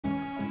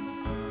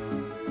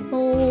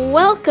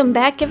Welcome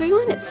back,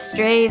 everyone. It's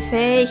Stray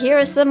Faye here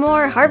with some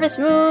more Harvest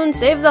Moon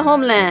Save the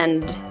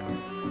Homeland.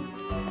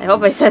 I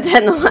hope I said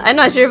that I'm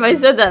not sure if I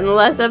said that in the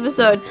last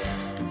episode.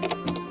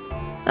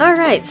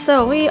 Alright,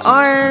 so we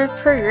are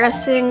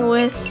progressing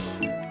with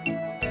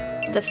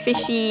the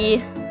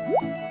Fishy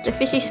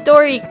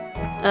storyline.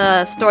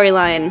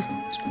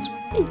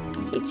 Hey,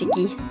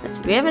 Chicky. Let's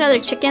see, do we have another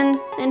chicken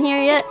in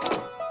here yet?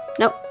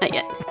 Nope, not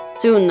yet.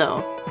 Soon,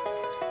 though.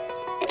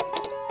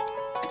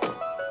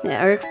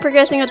 Yeah, we're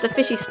progressing with the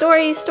Fishy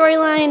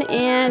storyline,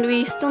 and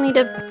we still need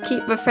to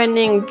keep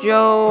befriending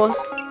Joe.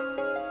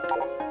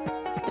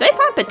 Did I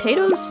plant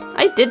potatoes?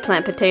 I did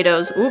plant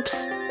potatoes.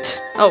 Oops.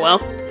 Oh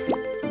well.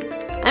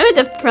 I meant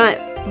to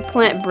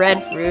plant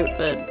breadfruit,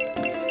 but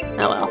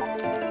oh well.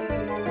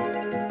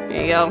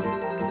 There you go.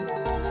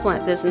 Let's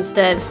plant this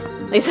instead.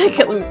 At least I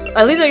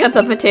got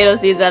the potato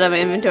seeds out of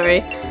my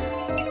inventory.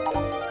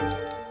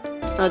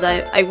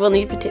 Although I will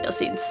need potato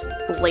seeds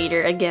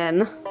later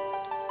again.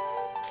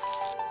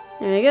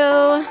 There we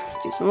go. Let's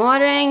do some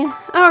watering.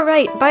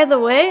 Alright, by the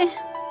way,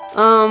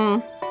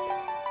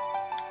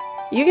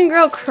 you can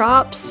grow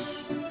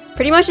crops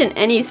pretty much in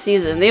any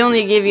season. They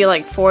only give you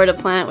like 4 to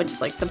plant, which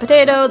is like the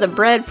potato, the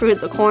breadfruit,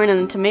 the corn,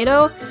 and the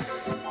tomato.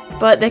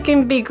 But they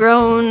can be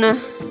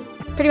grown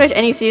pretty much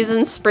any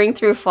season, spring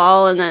through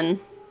fall, and then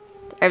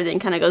everything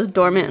kind of goes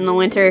dormant in the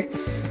winter.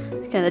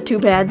 It's kind of too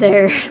bad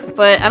there.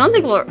 But I don't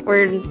think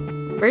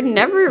we're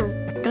never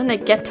gonna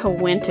get to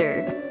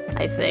winter,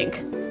 I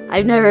think.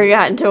 I've never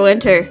gotten to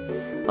winter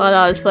while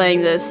I was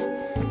playing this.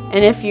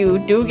 And if you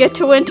do get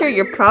to winter,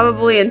 you're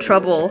probably in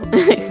trouble.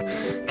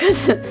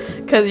 Cause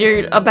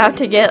you're about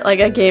to get like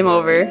a game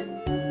over.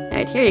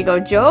 Alright, here you go,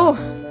 Joe.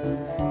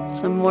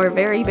 Some more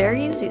very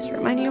berries. These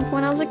remind you of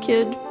when I was a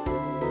kid.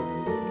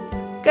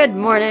 Good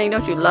morning.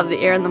 Don't you love the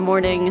air in the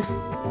morning?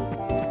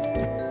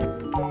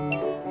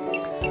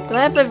 Do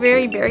I have a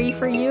very berry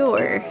for you,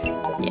 or?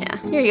 Yeah,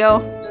 here you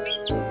go.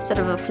 Instead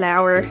of a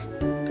flower.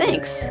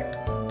 Thanks.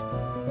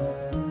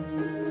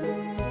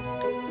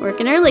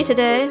 Working early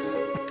today.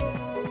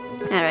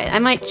 Alright, I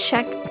might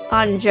check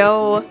on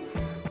Joe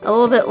a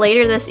little bit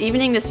later this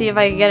evening to see if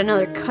I can get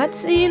another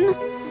cutscene.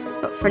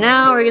 But for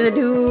now, we're gonna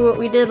do what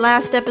we did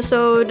last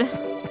episode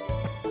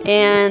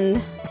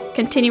and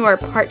continue our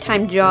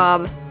part-time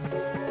job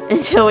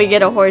until we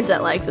get a horse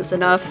that likes us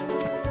enough.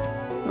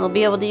 We'll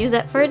be able to use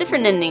that for a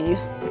different ending.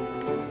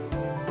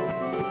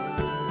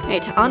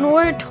 Right,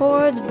 onward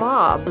towards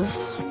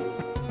Bob's.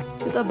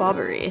 To the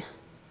Bobbery.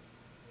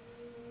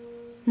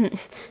 And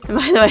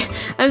by the way,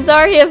 I'm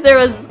sorry if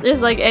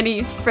there's like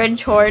any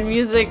French horn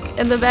music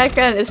in the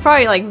background. It's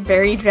probably like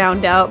very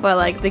drowned out by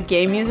like the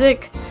game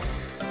music.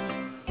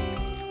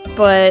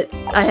 But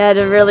I had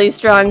a really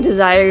strong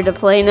desire to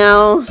play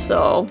now,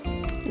 so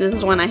this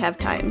is when I have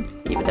time,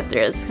 even if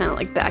there is kind of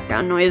like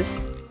background noise.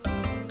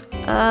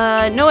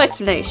 No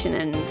explanation,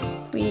 and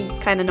we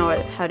kind of know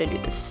how to do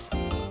this.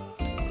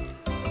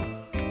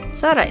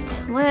 So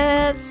alright,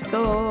 let's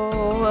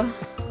go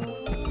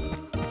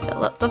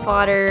fill up the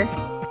fodder.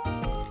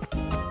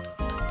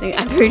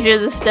 I'm pretty sure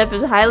this step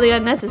is highly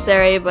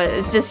unnecessary, but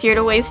it's just here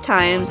to waste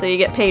time, so you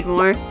get paid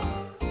more.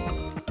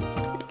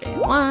 Okay,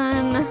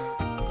 1,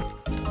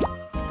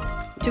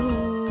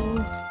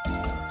 2,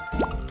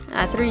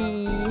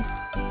 3,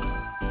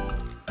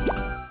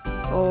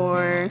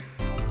 4,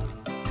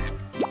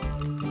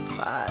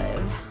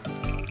 5,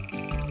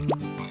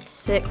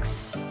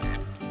 6,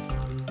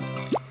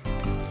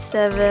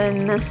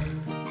 7,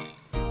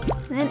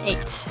 and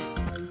 8.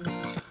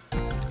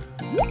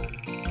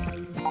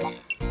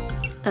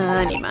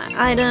 I need my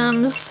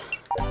items.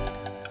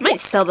 I might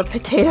sell the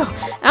potato.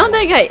 I don't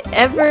think I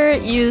ever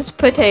used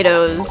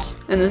potatoes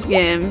in this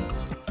game.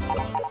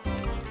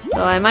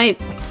 So I might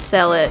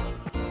sell it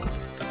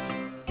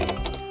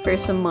for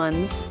some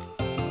muns.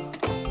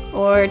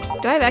 Or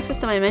do I have access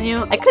to my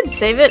menu? I could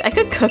save it. I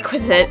could cook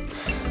with it.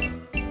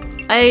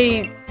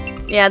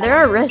 Yeah, there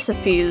are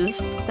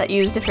recipes that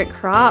use different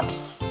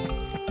crops.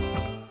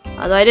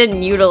 Although I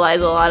didn't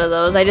utilize a lot of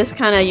those. I just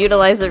kind of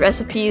utilized the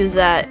recipes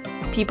that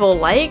people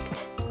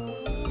liked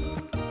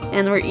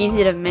and were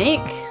easy to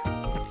make.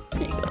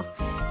 There you go.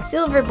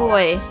 Silver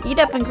boy, eat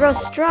up and grow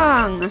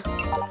strong.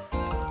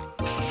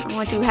 I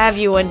want to have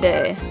you one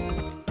day.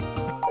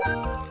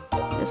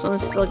 This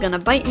one's still gonna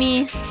bite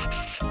me.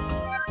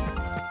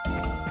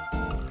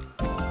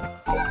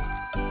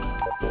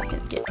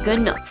 Get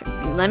good milk from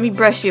you. Let me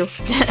brush you.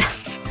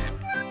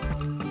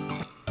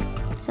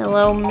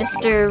 Hello,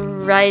 Mr.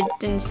 I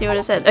didn't see what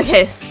it said.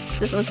 Okay,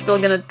 this one's still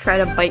gonna try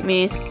to bite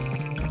me.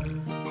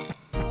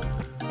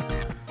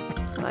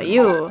 How about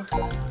you?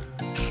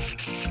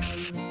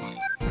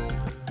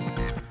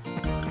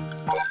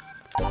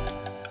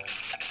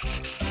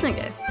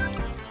 Okay.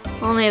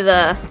 Only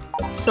the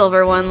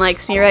silver one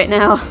likes me right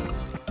now.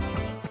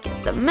 Let's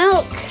get the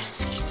milk.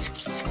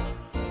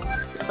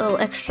 A little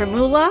extra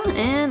moolah,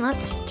 and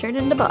let's turn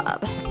into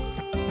Bob.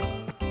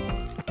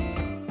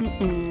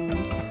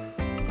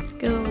 Let's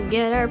go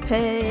get our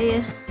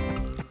pay.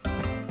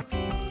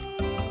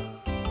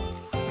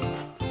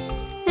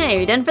 Hey,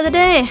 you done for the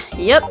day?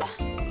 Yep.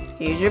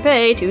 Here's your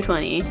pay,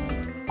 220.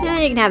 Yeah,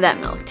 you can have that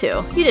milk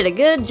too. You did a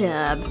good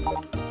job.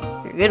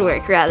 Or good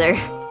work, rather.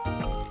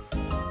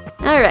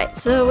 Alright,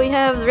 so we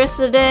have the rest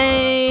of the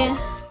day.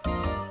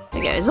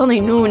 Okay, it's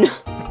only noon.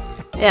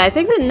 Yeah, I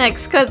think the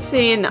next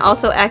cutscene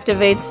also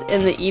activates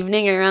in the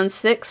evening around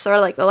 6, or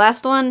like the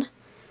last one.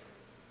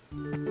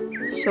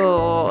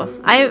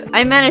 So,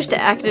 I managed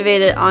to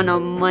activate it on a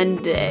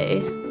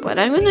Monday, but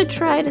I'm gonna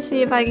try to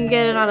see if I can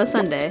get it on a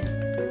Sunday.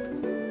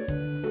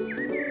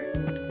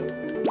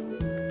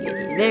 Get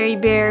these berry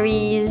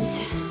berries.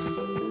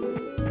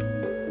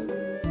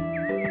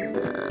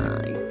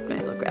 Might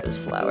as well grab this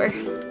flower.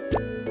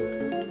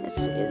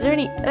 Let's see, is there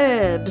any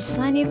herbs?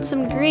 I need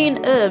some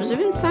green herbs. I've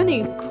been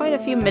finding quite a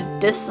few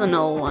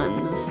medicinal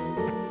ones.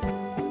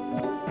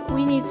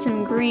 We need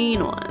some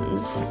green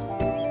ones.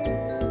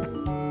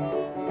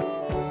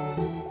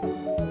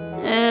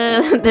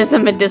 There's a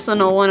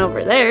medicinal one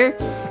over there.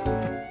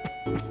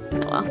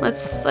 Oh, well,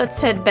 let's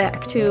head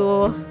back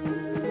to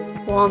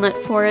Walnut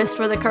Forest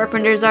where the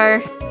carpenters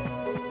are.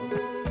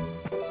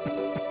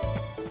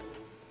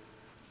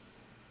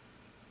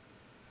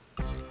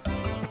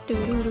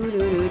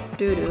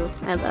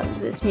 I love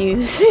this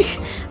music.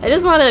 I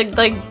just want to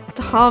like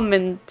hum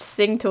and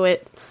sing to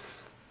it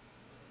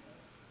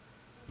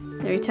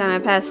every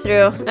time I pass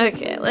through.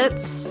 Okay,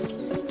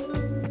 let's.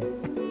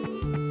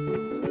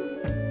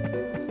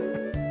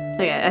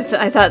 Okay,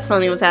 I thought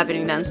something was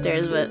happening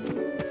downstairs, but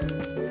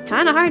it's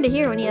kind of hard to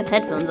hear when you have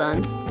headphones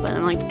on. But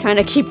I'm like trying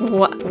to keep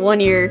one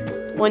ear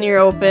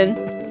open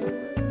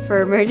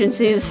for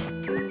emergencies.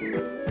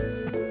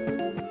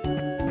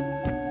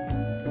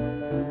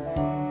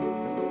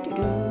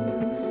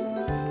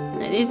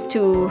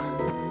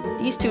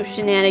 These two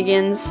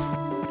shenanigans.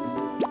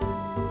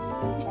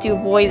 These two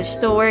boys are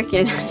still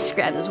working. Just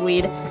grab this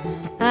weed.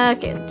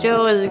 Okay,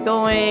 Joe is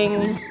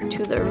going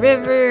to the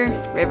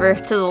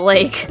to the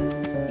lake.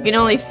 You can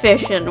only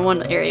fish in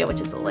one area, which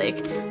is the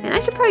lake. And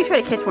I should probably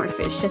try to catch more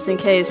fish, just in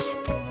case.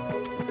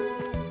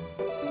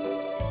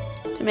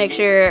 To make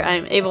sure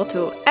I'm able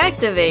to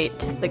activate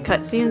the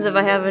cutscenes if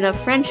I have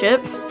enough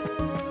friendship.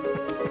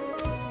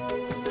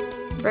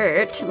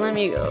 Bert, let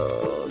me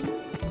go.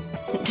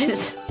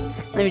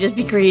 Let me just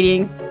be greedy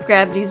and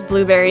grab these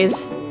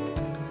blueberries.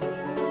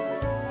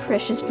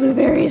 Precious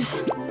blueberries.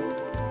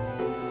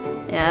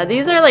 Yeah,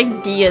 these are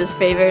like Dia's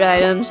favorite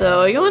items,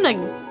 so you want to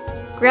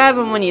grab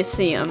them when you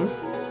see them.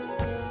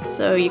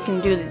 So you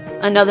can do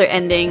another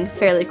ending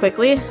fairly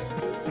quickly.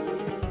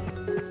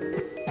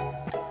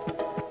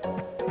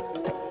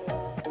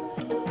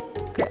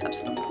 Grab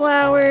some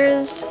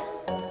flowers.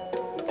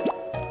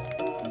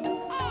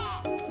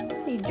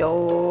 Hey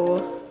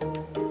Joe.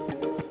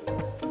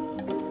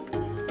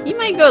 He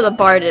might go to the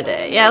bar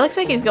today. Yeah, it looks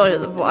like he's going to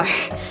the bar.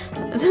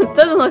 It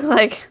doesn't look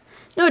like...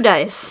 No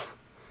dice.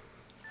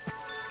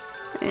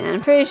 And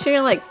I'm pretty sure,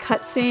 like,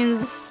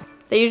 cutscenes,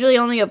 they usually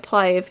only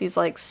apply if he's,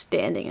 like,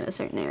 standing in a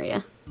certain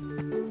area.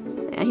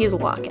 Yeah, he's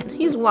walking.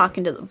 He's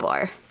walking to the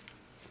bar.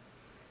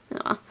 Oh,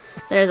 well,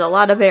 there's a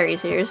lot of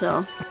berries here,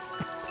 so...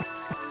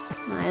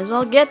 might as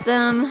well get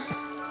them.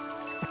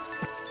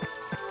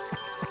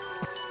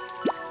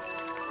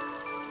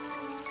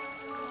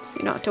 So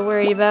you don't have to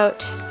worry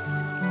about...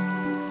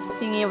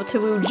 being able to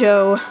woo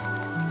Joe.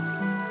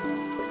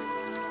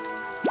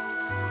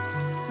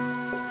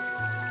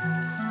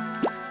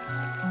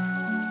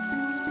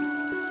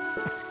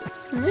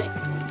 Alright,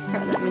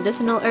 grab that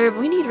medicinal herb.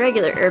 We need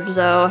regular herbs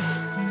though.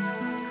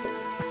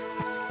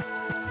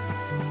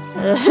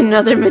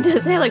 Another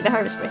medicinal. I like the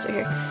harvest spice right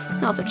here. You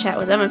can also chat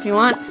with them if you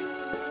want.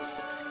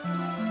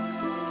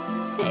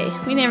 Hey,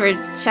 we never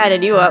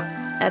chatted you up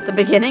at the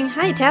beginning.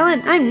 Hi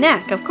Talon, I'm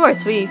Knack. Of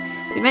course, we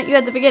met you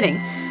at the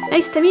beginning.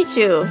 Nice to meet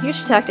you. You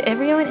should talk to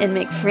everyone and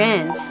make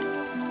friends.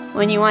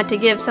 When you want to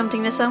give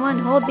something to someone,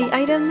 hold the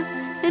item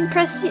and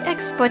press the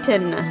X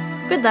button.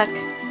 Good luck.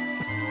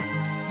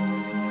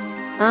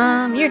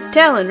 You're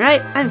Talon,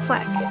 right? I'm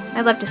Flack.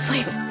 I love to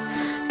sleep.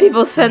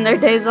 People spend their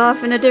days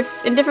off in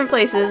different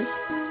places.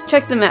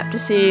 Check the map to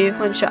see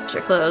when shops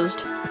are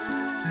closed.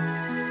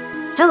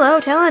 Hello,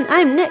 Talon.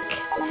 I'm Nick.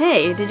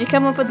 Hey, did you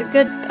come up with a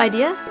good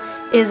idea?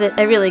 Is it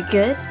really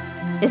good?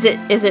 Is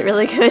it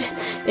really good?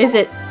 Is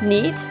it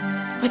neat?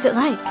 What's it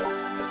like?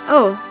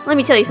 Oh, let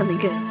me tell you something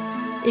good.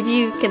 If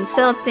you can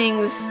sell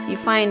things you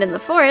find in the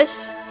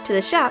forest to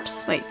the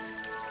shops... Wait,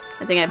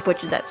 I think I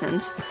butchered that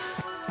sentence.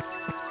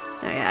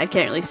 Oh yeah, I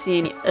can't really see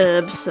any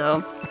herbs,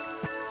 so...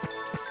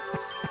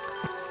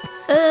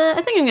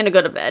 I think I'm gonna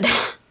go to bed.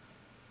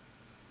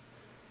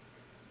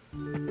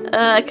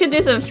 I could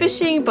do some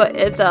fishing, but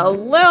it's a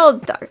little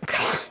dark.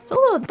 It's a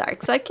little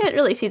dark, so I can't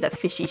really see the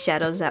fishy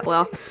shadows that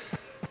well.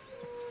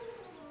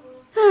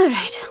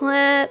 Alright,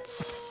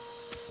 let's...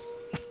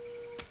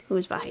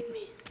 Who's behind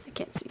me? I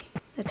can't see.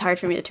 It's hard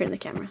for me to turn the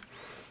camera.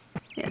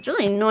 Yeah, it's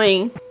really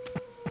annoying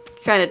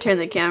trying to turn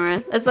the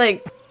camera. It's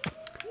like,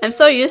 I'm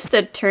so used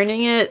to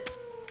turning it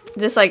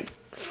just like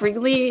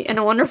freely in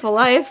A Wonderful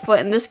Life,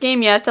 but in this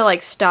game you have to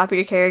like stop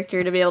your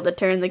character to be able to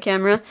turn the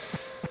camera.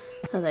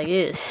 I was like,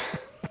 ew.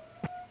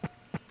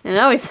 And it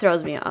always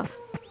throws me off.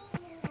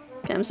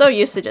 I'm so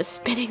used to just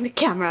spinning the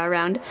camera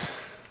around.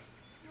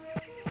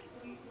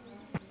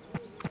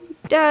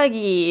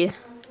 Doggy,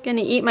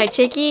 gonna eat my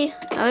chickie?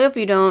 I hope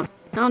you don't.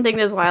 I don't think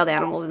there's wild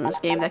animals in this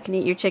game that can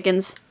eat your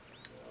chickens.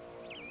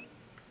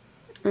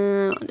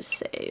 I'll just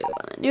save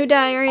on a new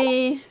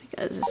diary,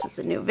 because this is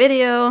a new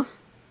video.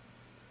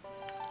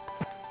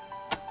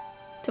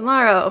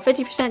 Tomorrow,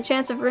 50%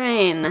 chance of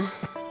rain.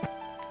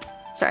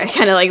 Sorry, I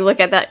kind of like look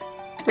at that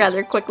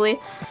rather quickly.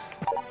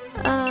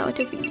 What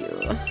do I feed you?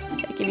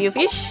 Should I give you a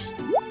fish?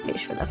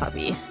 Fish for the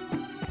puppy.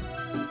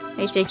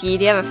 Hey, Chickie,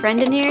 do you have a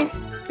friend in here?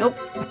 Nope.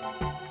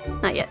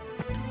 Not yet.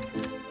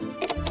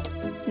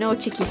 No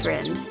Chickie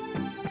friend.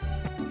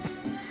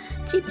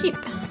 Cheep, cheep.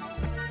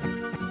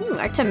 Ooh,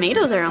 our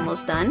tomatoes are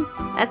almost done.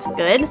 That's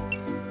good.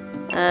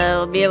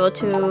 We'll be able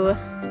to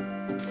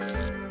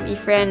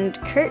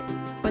befriend Kurt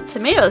with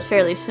tomatoes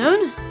fairly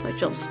soon,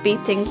 which will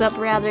speed things up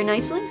rather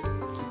nicely.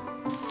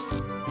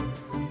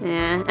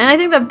 Yeah, and I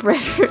think the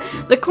breadfruit,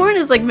 the corn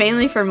is like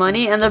mainly for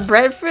money, and the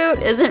breadfruit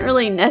isn't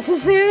really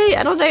necessary.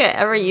 I don't think I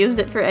ever used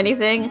it for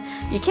anything.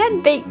 You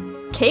can bake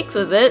cakes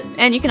with it,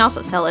 and you can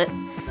also sell it.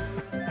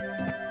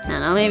 I don't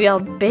know, maybe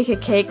I'll bake a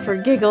cake for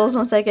giggles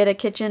once I get a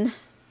kitchen.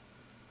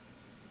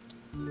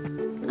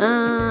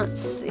 Let's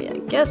see, I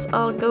guess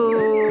I'll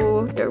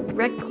go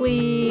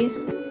directly...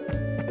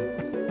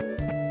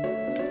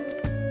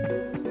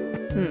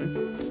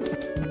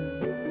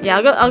 Yeah,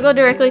 I'll go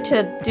directly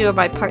to do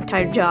my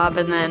part-time job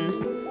and then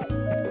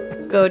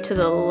go to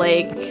the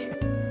lake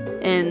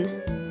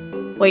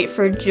and wait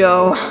for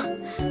Joe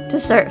to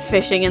start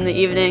fishing in the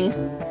evening.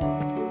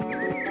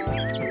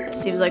 That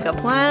seems like a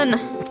plan.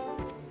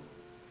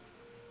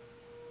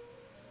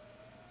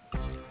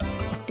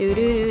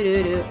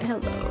 Do.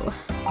 Hello.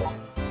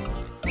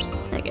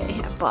 Okay,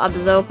 yeah,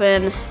 Bob's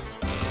open.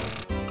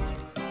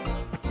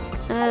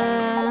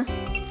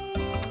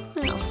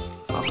 What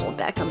else? I'll hold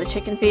back on the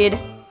chicken feed.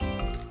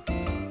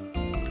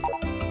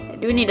 I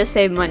do need to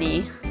save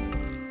money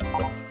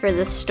for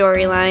this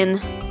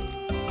storyline.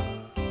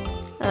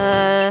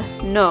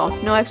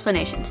 No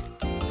explanation.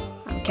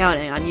 I'm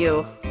counting on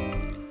you.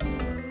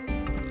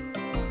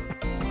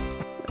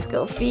 Let's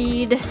go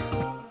feed.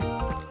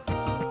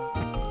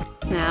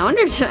 Nah, I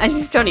wonder if I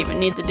don't even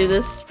need to do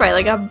this. It's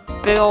probably like a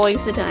big ol'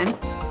 waste of time.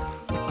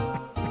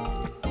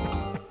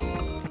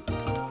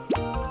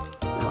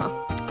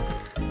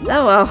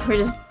 Oh well,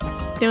 we're just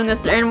doing this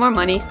to earn more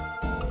money.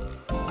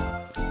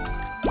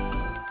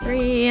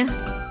 3,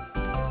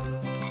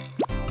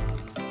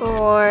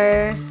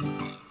 4,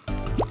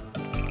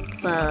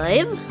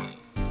 5,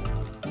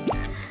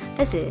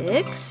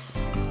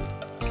 6,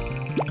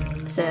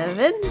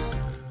 7,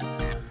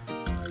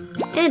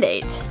 and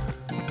 8.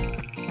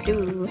 There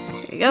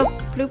you go.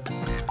 Bloop.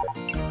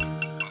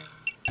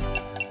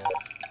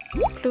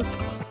 Bloop.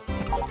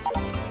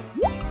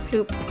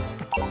 Bloop.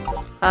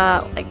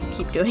 I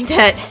keep doing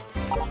that.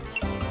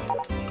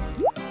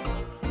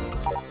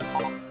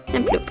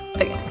 And bloop.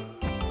 Okay.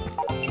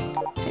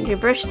 And you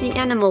brush the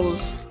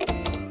animals.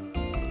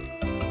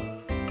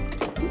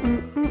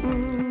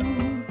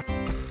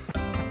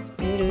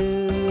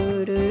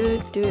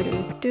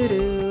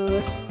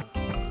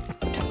 Let's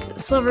go talk to the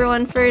silver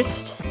one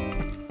first.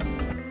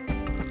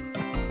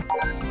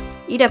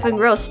 Eat up and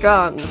grow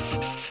strong.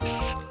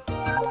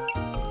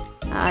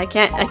 I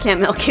can't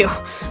milk you.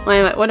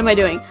 What am I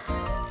doing?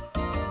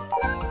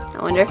 I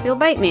wonder if you'll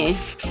bite me.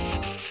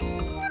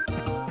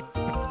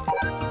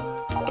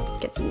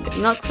 Get some good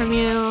milk from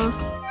you.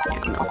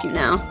 Here, I'll milk you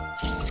now.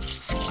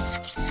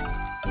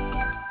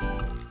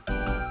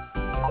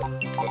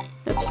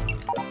 Oops.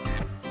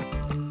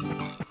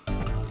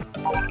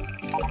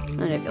 I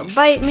wonder if you'll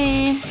bite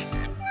me.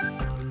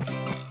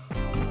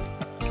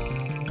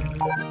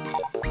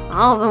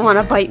 All of them want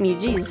to bite me,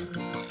 jeez.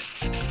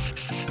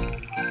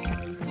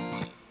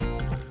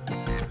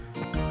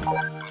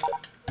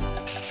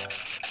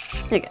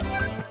 Okay.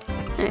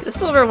 Alright, the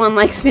silver one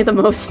likes me the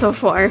most so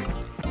far.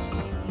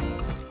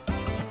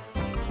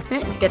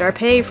 Alright, let's get our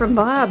pay from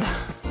Bob.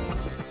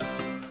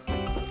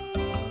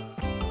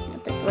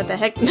 What the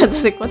heck?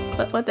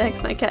 What the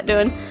heck's my cat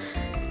doing?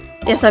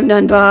 Yes, I'm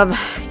done, Bob.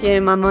 Give me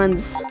my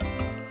muns.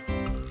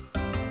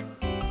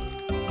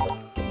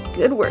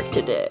 Good work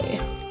today.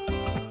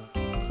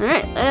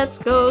 Alright, let's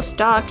go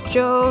stalk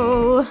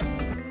Joe.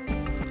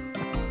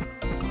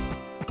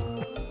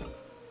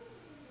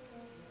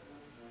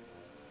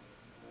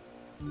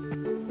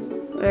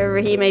 Wherever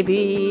he may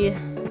be.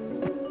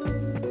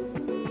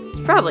 It's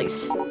probably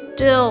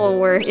still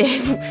worth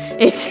it.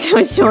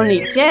 It's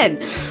only 10.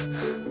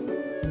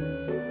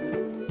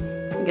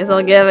 I guess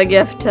I'll give a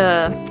gift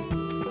to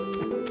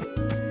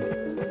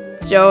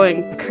Joe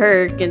and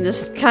Kirk and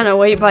just kind of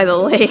wait by the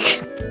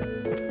lake.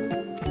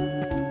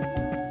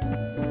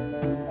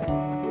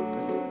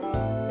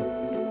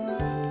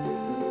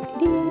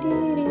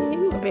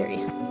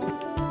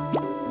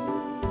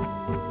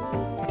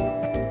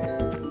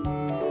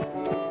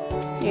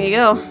 Here you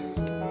go.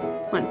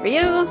 One for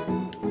you.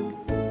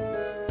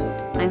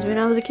 Reminds me when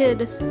I was a kid.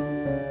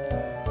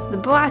 The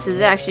boss is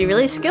actually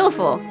really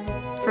skillful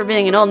for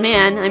being an old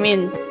man. I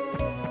mean,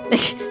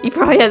 He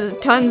probably has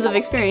tons of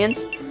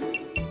experience.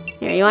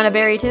 Here, you want a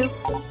berry too?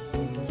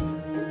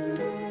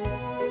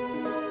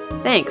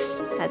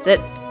 Thanks. That's it.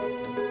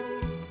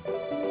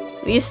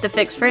 We used to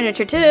fix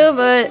furniture too,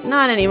 but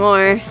not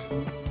anymore.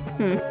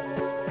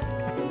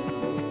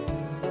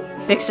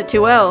 Fix it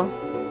too well.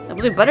 A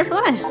blue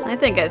butterfly? I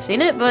think I've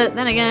seen it, but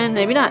then again,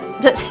 maybe not.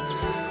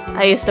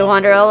 I used to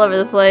wander all over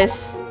the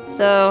place,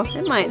 so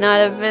it might not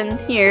have been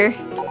here.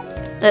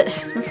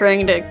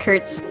 Referring to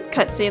Kurt's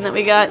cutscene that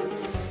we got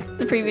in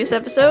the previous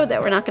episode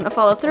that we're not going to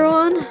follow through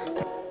on.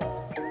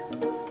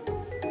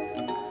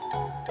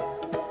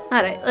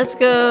 Alright, let's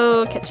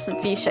go catch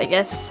some fish, I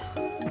guess.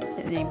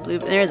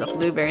 There's a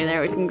blueberry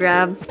there we can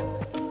grab.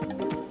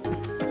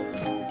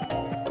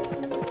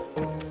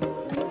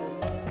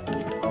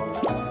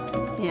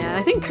 Yeah,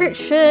 I think Kurt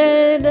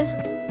should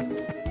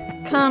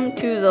come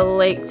to the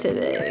lake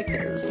today,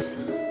 because...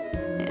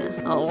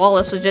 yeah, oh,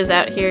 Wallace was just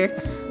out here.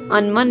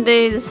 On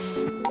Mondays,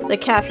 the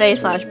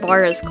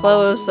cafe/bar is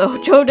closed, so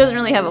Joe doesn't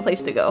really have a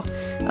place to go,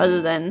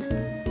 other than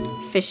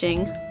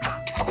fishing.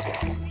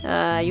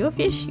 You a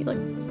fish? You look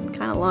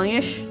kind of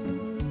longish.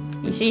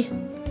 Fishy.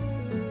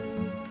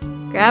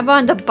 Grab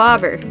on the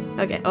bobber.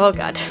 Okay, oh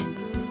god.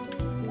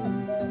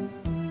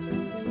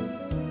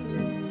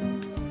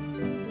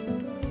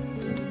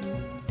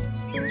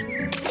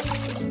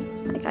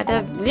 I got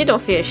a little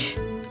fish.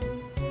 You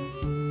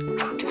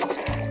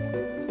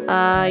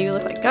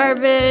look like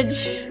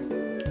garbage.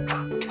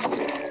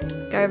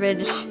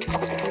 Garbage.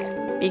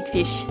 Big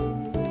fish.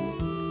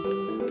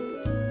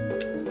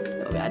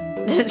 Oh god.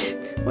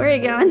 Where are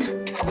you going?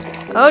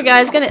 Oh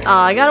god, it's gonna. Oh,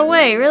 I got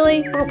away,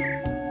 really? Oh.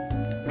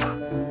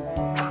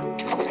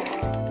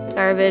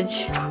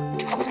 Garbage.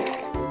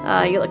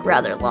 You look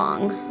rather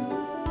long.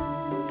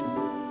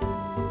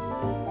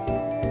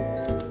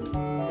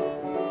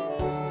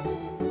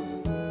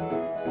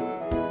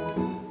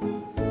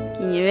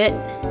 Give it.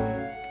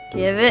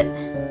 Give it.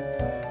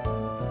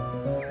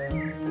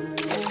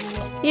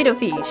 Eat a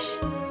fish.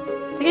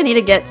 I think I need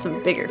to get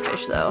some bigger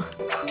fish, though.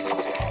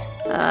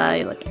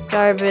 You look like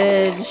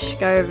garbage.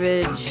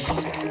 Garbage.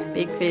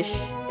 Big fish.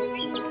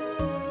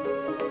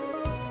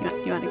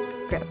 You want to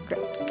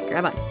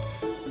grab on.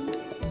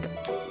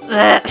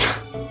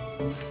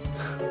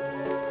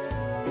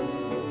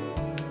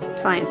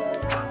 Fine.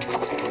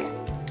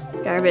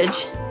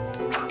 Garbage.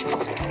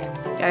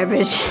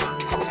 Garbage.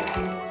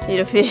 Eat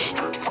a fish.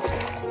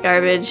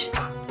 Garbage.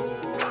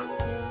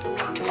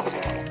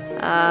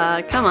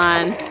 Come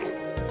on.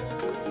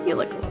 You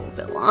look a little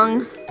bit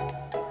long.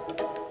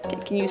 Okay,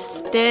 can you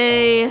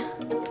stay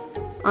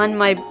on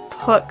my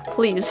hook,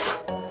 please?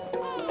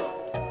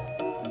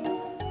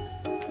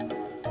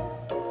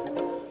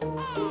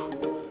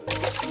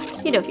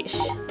 Eat a fish.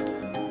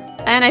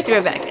 And I threw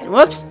it back in.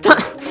 Whoops!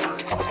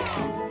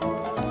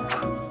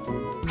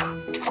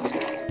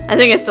 I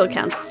think it still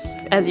counts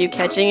as you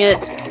catching it.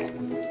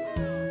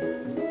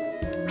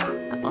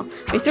 Oh,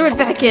 we threw it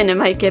back in, it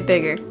might get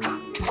bigger.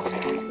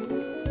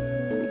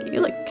 Okay,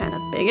 you look kind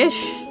of biggish.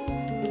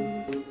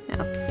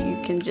 Now, if you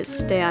can just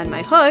stay on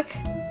my hook,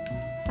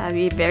 I'd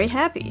be very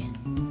happy.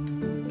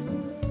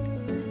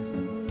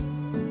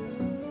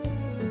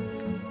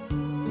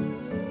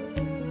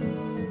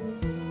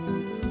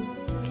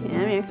 Okay,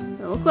 I'm here.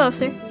 A little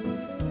closer.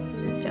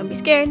 Don't be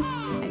scared.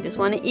 I just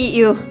want to eat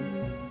you.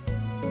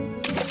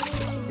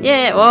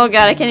 Yeah, oh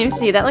god, I can't even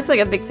see. That looks like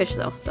a big fish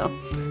though, so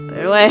put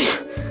it away.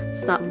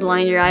 Let's not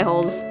blind your eye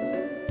holes.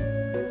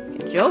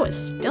 Okay, Joe is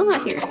still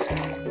not here.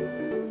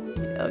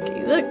 Okay,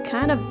 you look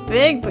kind of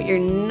big, but you're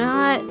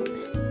not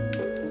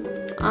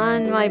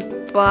on my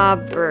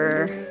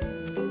bobber.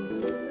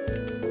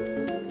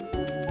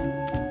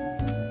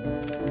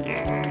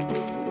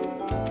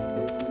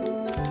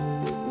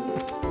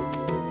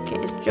 Okay,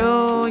 is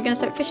Joe gonna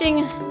start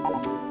fishing?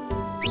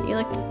 You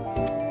look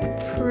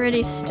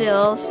pretty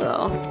still,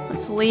 so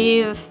let's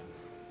leave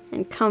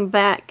and come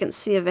back and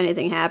see if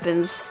anything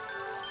happens.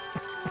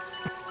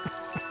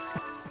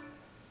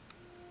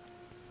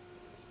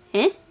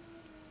 Eh?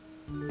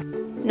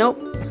 Nope.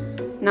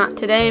 Not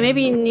today.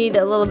 Maybe you need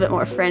a little bit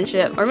more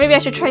friendship. Or maybe I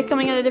should try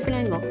coming at a different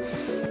angle.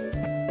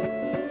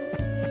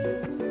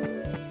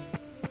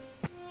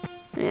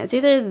 Yeah, it's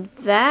either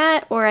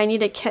that or I need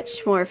to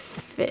catch more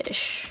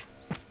fish.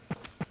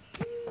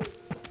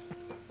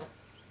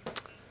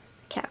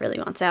 Cat really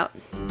wants out.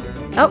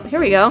 Oh, here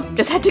we go.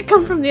 Just had to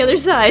come from the other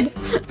side.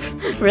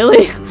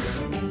 Really?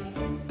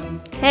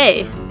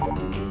 Hey.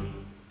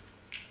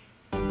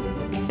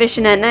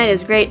 Fishing at night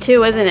is great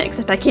too, isn't it?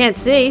 Except I can't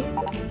see.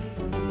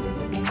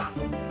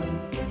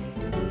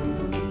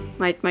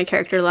 My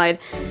character lied.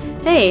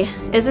 Hey,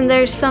 isn't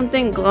there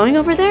something glowing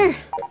over there?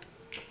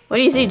 What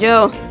do you see,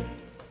 Joe?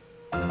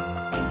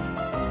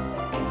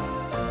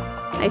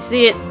 I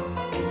see it.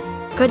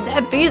 Could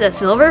that be the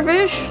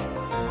silverfish?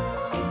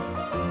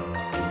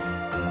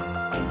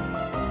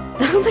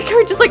 I don't think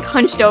we're just like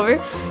hunched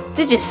over.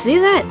 Did you see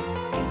that?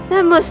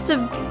 That must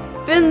have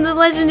been the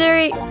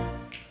legendary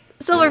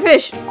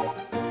silverfish.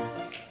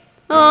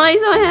 Oh,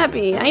 he's so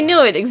happy. I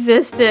knew it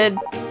existed.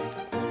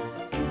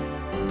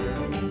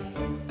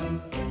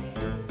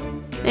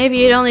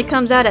 Maybe it only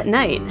comes out at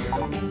night.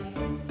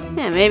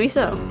 Yeah, maybe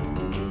so.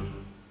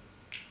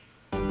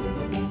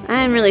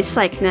 I'm really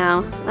psyched now.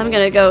 I'm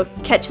gonna go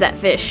catch that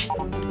fish.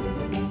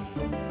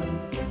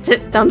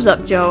 Thumbs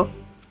up, Joe.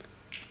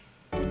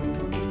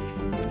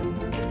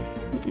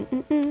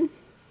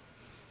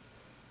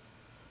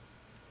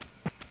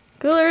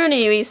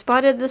 Cooleroonie, we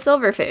spotted the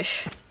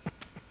silverfish.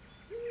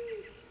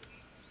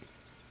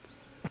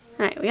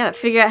 Alright, we gotta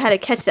figure out how to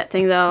catch that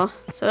thing though.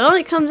 So it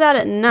only comes out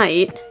at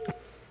night,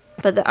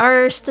 but there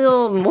are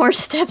still more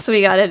steps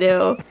we gotta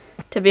do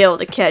to be able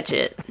to catch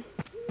it.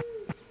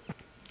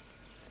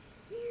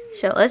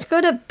 So let's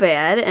go to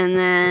bed and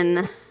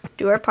then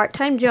do our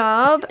part-time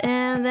job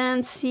and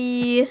then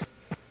see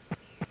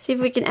if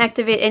we can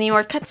activate any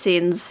more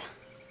cutscenes.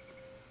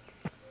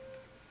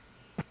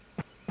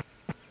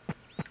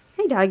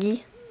 Hey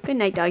doggy. Good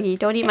night doggy.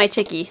 Don't eat my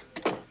chickie.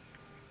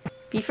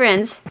 Be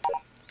friends.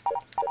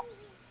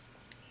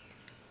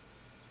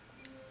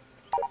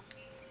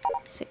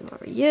 Save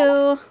over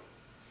you.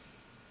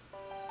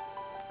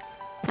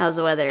 How's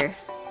the weather?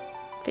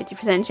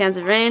 50% chance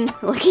of rain.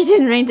 Lucky it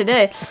didn't rain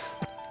today.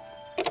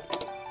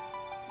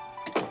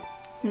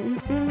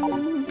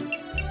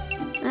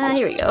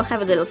 Here we go.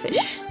 Have a little fish.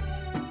 Is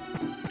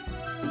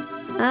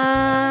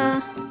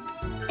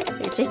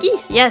there a chickie?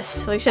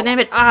 Yes, we should name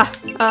it.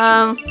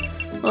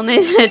 We'll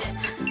name it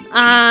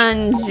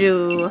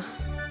Anju.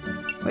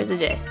 Where's the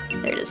J?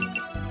 There it is.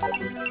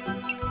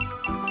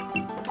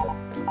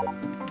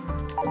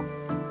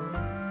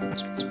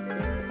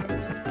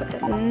 Let's put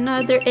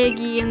another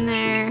eggie in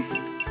there.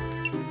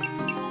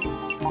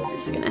 We're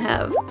just gonna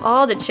have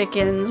all the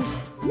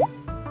chickens.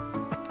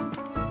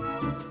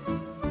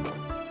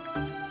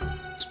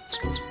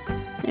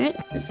 Alright,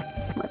 just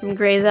let them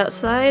graze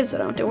outside so I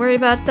don't have to worry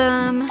about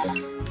them.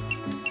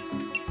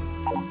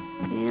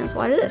 And let's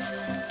water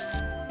this.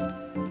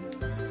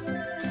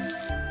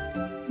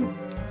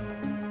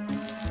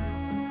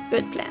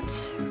 Good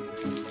plants.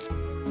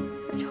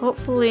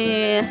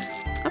 Hopefully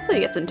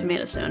get some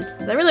tomatoes soon.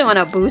 I really want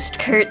to boost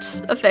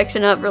Kurt's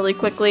affection up really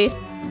quickly.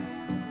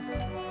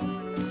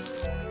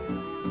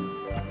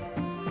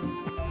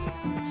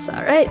 So,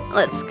 alright,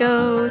 let's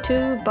go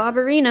to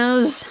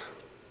Barbarino's.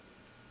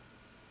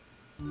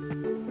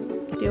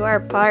 Do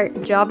our part,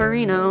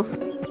 Jobberino.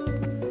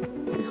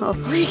 And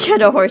hopefully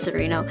get a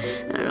horserino.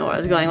 I don't know where I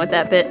was going with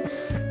that bit.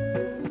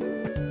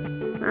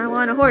 I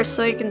want a horse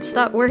so he can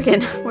stop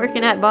working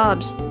at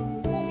Bob's.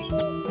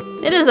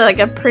 It is like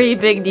a pretty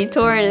big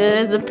detour and it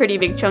is a pretty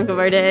big chunk of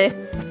our day.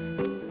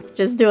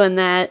 Just doing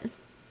that.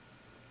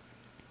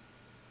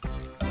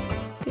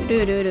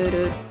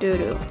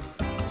 Do.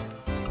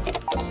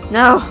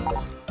 No!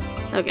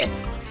 Okay, a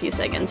few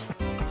seconds.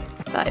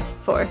 5,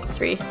 4,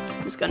 3.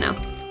 Let's go now.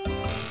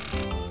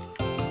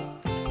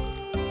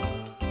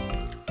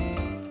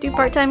 Do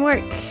part-time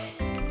work.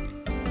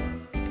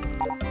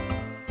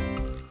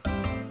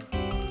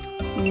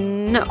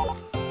 No.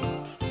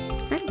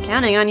 I'm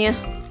counting on you.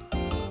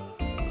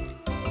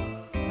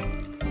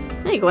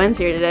 Hey, Gwen's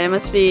here today. It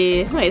must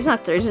be... Wait, it's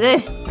not Thursday.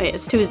 Wait,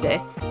 it's Tuesday.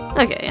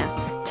 Okay, yeah.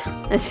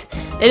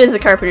 It is the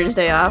Carpenter's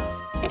day off.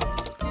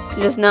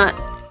 I'm just not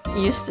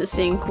used to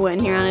seeing Gwen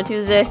here on a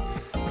Tuesday.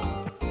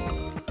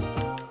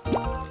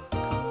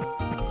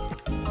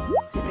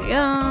 Here we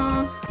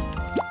go.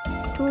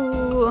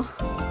 2,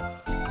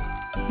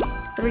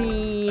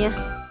 3,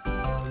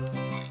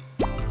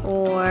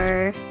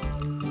 4,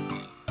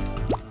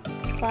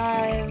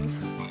 5,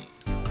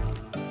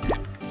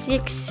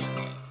 6,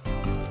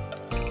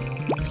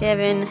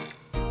 7,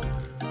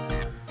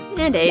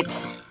 and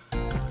 8.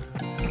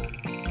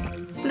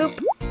 Bloop.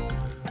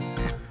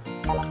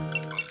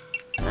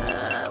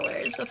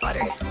 Where's the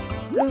fodder?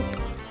 Bloop.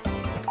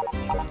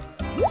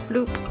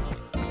 Bloop.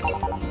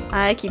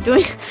 I keep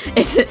doing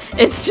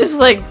it's just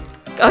like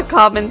a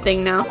common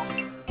thing now.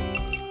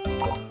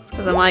 It's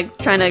because I'm like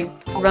trying to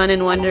run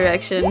in one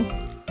direction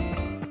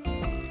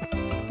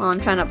while I'm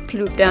trying to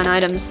ploop down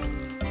items.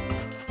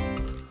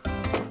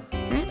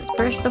 Alright, let's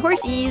brush the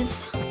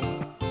horsies.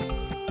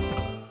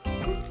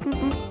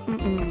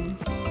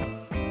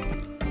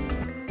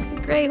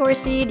 Gray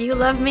horsey, do you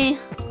love me?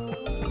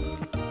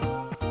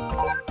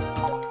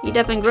 Eat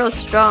up and grow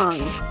strong.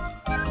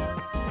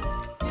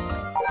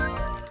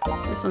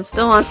 This one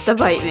still wants to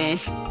bite me.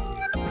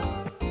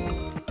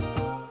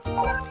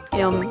 You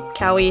know,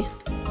 cowie.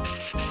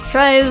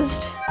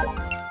 Surprised.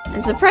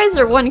 I'm surprised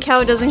that one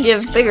cow doesn't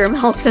give bigger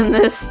milk than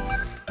this.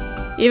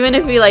 Even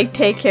if we like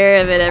take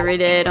care of it every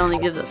day, it only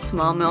gives us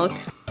small milk.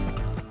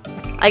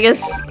 I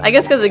guess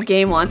because the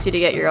game wants you to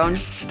get your own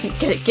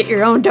get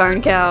your own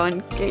darn cow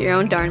and get your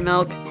own darn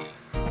milk.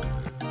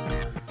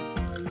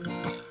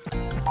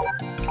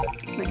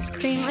 Nice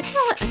cream.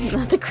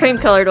 Like the cream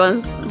colored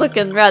one's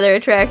looking rather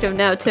attractive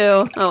now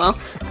too. Oh well.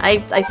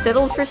 I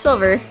settled for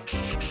silver.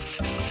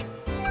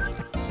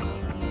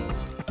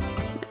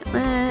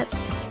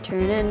 Let's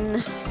turn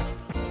in,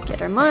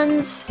 get our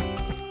muns.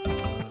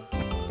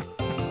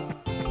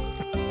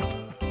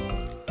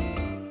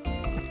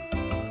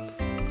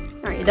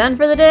 Are you done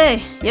for the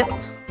day? Yep.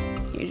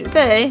 Here's your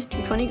pay,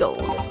 220 gold.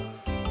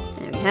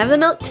 There we have the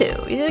milk too.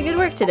 You did good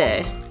work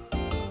today.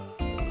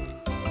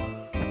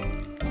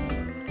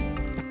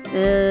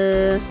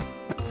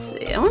 Let's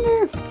see. I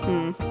wonder.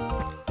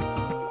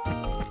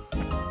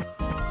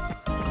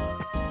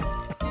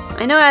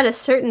 I know at a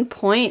certain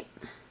point,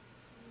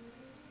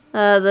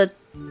 the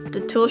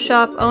tool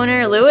shop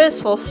owner,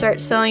 Lewis, will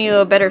start selling you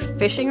a better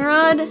fishing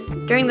rod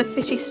during the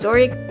Fishy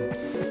story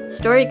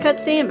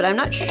cutscene, but I'm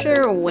not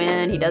sure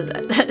when he does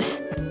that.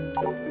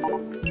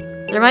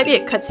 There might be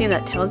a cutscene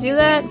that tells you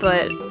that,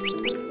 but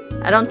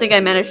I don't think I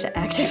managed to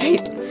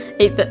activate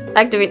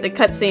the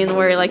cutscene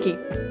where like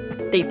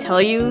they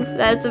tell you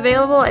that it's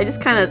available. I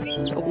just kind of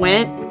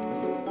went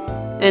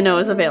and it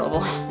was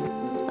available.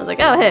 I was like,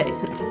 oh hey,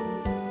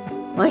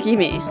 lucky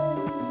me.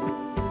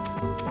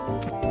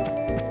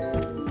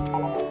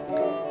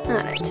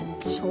 Alright,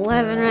 it's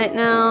 11 right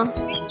now.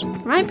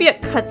 There might be a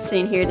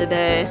cutscene here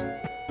today.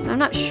 I'm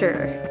not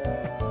sure.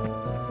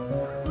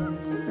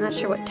 I'm not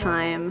sure what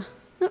time.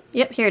 Oh,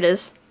 yep, here it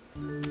is.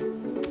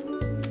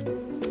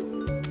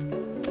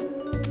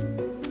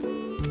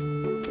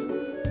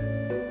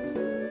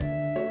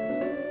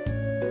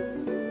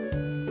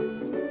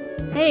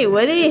 Hey,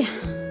 Woody.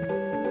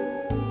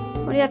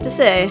 What do you have to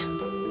say?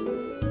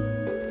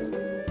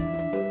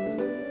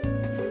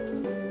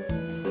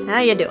 How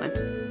you doing?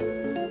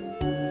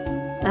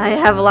 I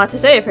have a lot to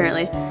say,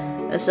 apparently.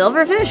 The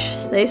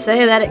silverfish? They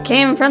say that it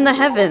came from the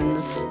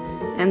heavens,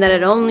 and that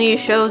it only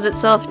shows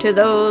itself to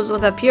those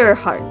with a pure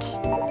heart.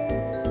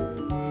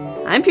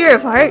 I'm pure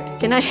of heart.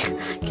 Can I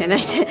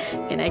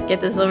get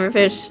the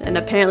silverfish and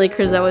apparently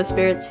Krizoa's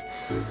spirits?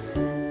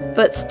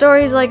 But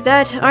stories like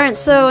that aren't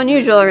so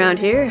unusual around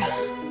here.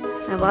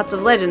 Have lots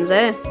of legends,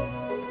 eh?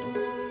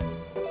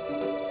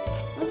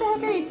 What the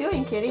heck are you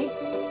doing, kitty?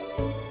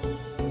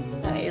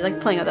 Oh, you're like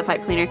playing with the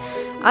pipe cleaner.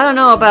 I don't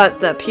know about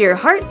the pure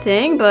heart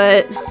thing,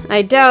 but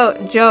I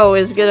doubt Joe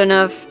is good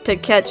enough to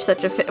catch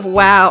such a fish.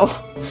 Wow.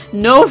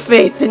 No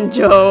faith in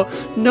Joe.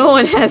 No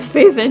one has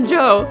faith in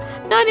Joe.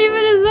 Not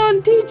even his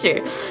own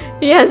teacher.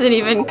 He hasn't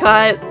even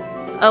caught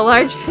a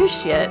large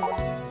fish yet.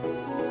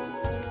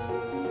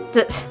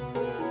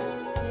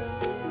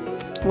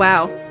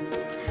 Wow.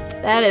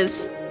 That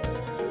is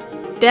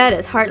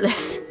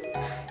heartless.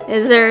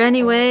 Is there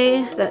any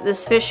way that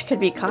this fish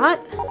could be caught?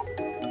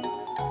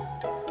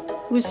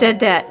 Who said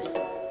that?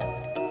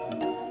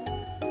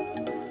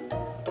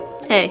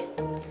 Hey,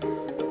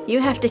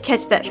 you have to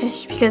catch that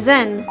fish, because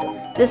then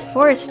this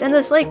forest and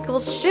this lake will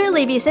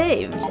surely be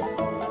saved.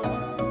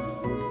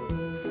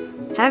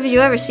 Have you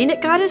ever seen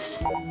it,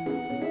 goddess?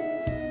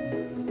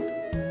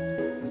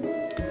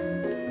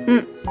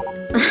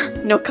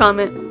 No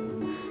comment.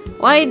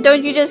 Why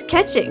don't you just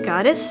catch it,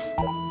 goddess?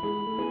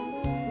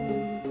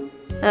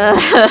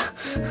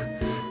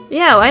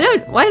 Yeah, why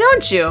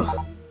don't you?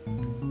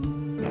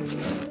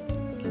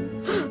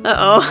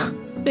 Uh-oh.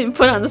 Being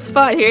put on the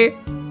spot here.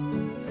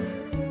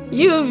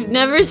 You've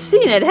never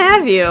seen it,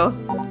 have you?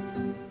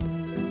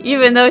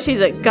 Even though she's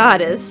a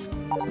goddess.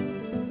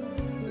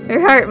 Her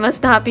heart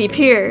must not be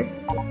pure.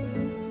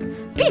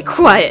 Be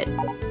quiet!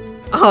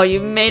 Oh,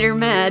 you made her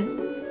mad.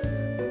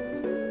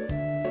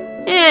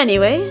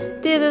 Anyway,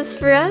 do this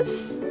for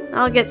us.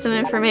 I'll get some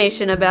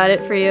information about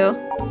it for you.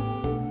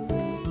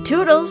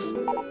 Toodles!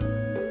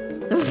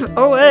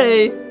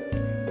 Away!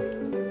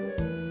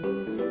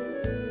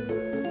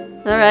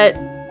 Alright,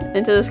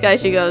 into the sky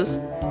she goes.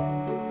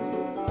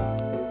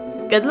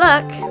 Good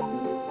luck!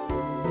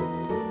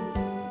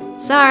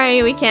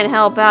 Sorry, we can't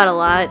help out a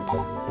lot.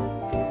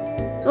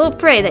 We'll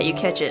pray that you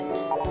catch it.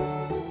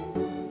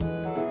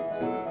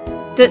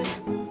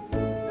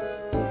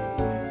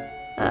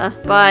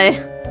 Bye.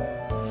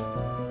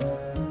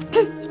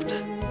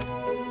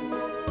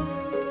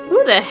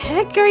 Who the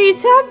heck are you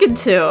talking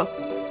to?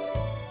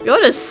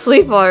 Go to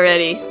sleep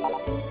already.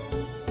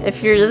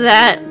 If you're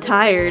that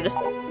tired.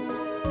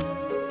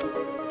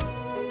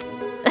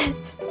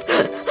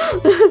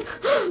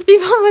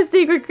 People must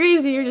think we're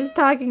crazy. You're just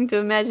talking to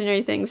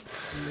imaginary things.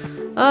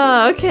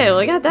 Oh, okay. Well,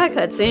 we got that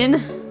cutscene.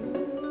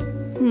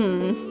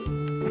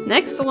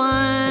 Next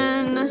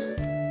one.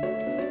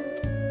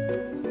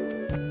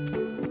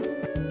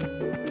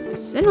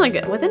 It's in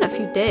like within a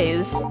few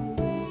days.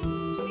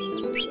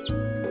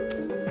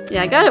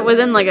 Yeah, I got it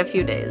within like a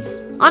few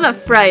days. On a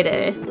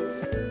Friday.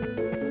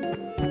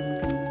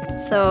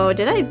 So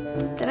did I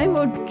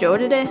vote Joe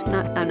today?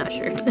 I'm not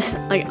sure.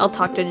 Like I'll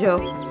talk to Joe.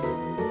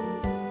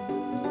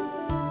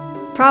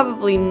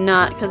 Probably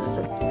not, because it's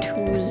a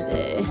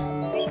Tuesday.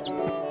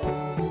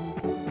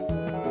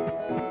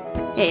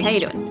 Hey, how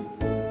you doing?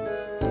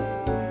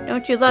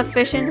 Don't you love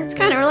fishing? It's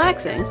kind of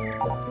relaxing.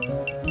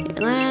 Here,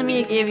 let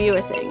me give you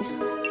a thing.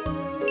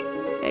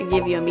 I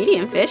give you a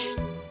medium fish.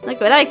 Look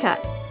what I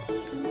caught.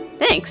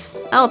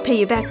 Thanks. I'll pay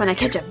you back when I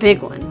catch a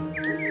big one.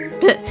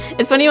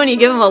 It's funny when you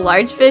give him a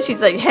large fish,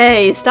 he's like,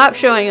 hey, stop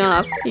showing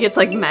off. He gets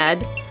like mad.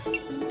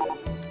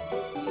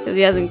 Because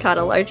he hasn't caught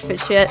a large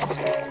fish yet.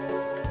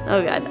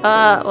 Oh god.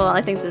 Well,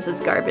 I think this is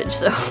garbage,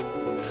 so.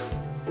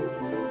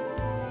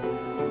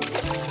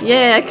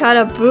 Yeah, I caught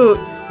a boot.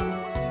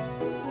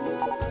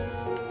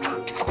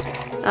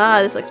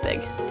 Ah, this looks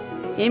big.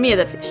 Give me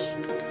the fish.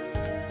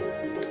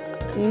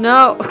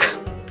 No!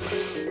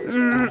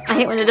 I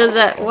hate when it does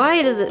that.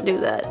 Why does it do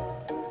that?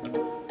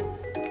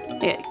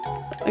 Okay.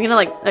 I'm gonna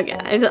like, okay,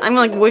 I'm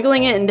like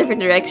wiggling it in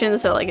different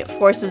directions so like it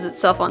forces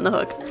itself on the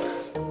hook.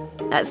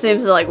 That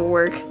seems to like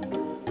work.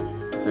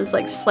 It's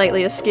like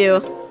slightly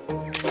askew.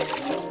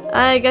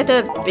 I got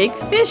a big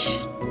fish?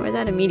 Or is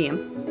that a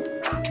medium?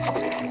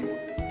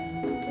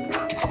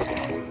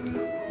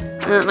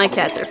 My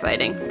cats are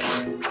fighting.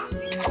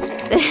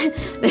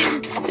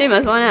 They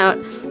must want out.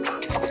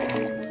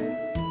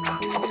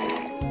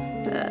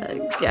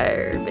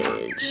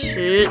 Garbage.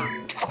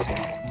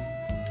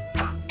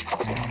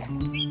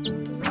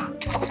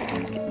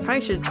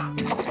 Probably should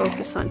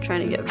focus on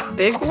trying to get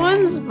big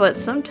ones, but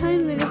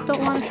sometimes they just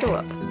don't want to show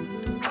up.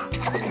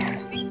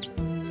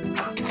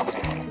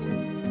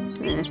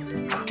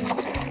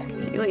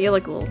 You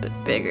look a little bit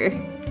bigger.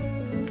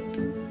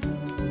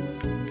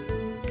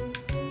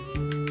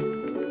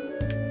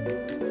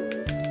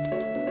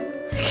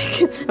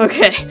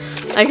 Okay,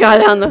 I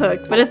got it on the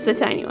hook, but it's a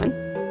tiny one.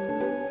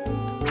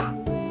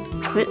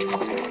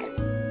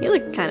 You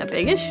look kind of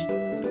biggish.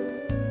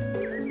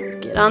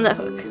 Get on the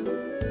hook.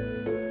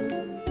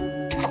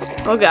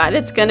 Oh god,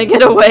 it's gonna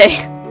get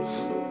away.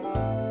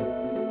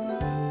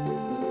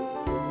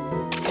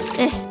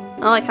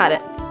 Oh, I caught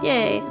it.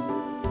 Yay.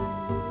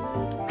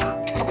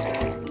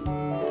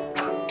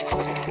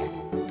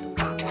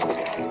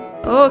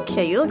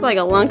 Okay, you look like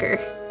a lunker.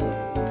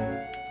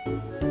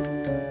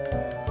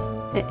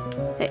 Hey.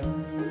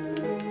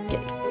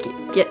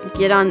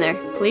 Get on there,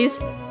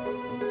 please.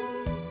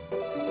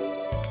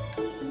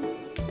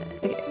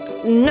 Okay.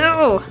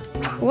 No!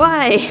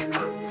 Why?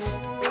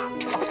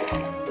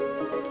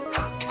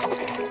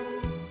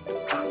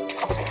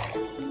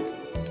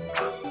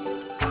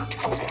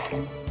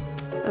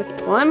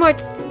 Okay, one more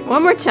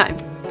time.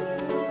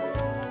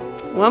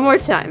 One more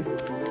time.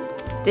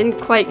 Didn't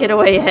quite get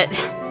away yet.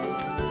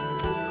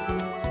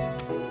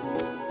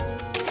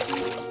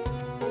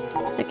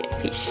 Okay,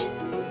 fish.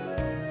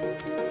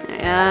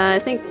 I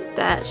think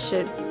that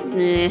should...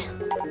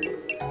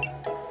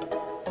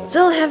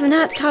 Still have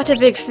not caught a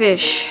big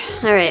fish.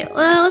 Alright,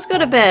 well, let's go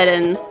to bed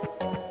and...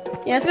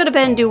 Yeah, let's go to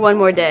bed and do one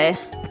more day.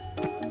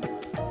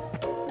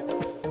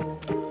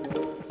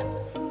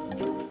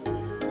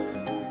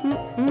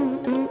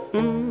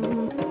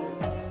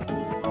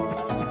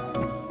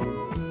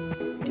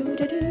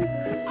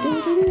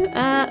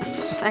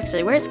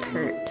 Actually, where's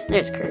Kurt?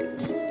 There's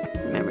Kurt.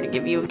 Remember to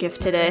give you a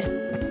gift today.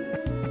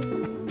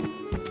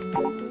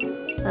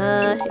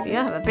 Here you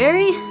have a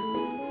berry.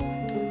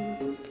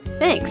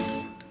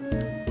 Thanks.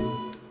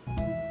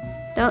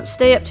 Don't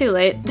stay up too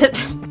late,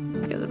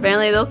 because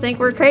apparently they'll think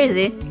we're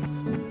crazy.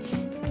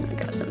 I'll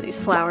grab some of these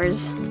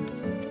flowers.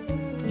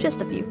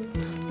 Just a few.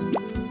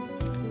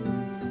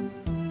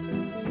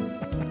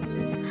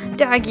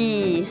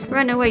 Doggy!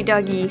 Run away,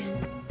 doggy!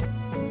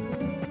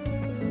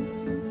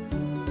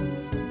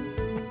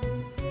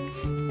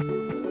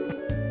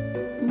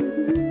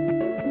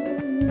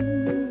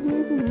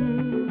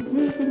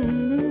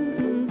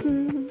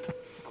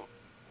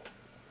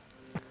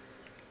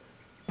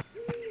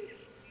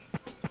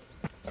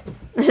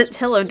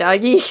 Hello,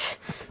 doggy.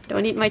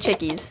 Don't eat my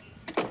chickies.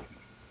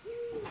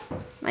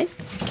 My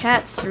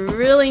cats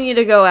really need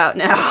to go out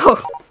now.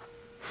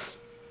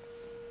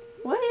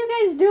 What are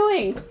you guys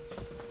doing?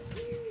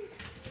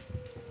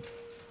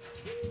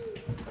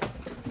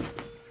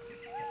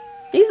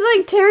 He's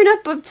like tearing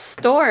up a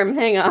storm.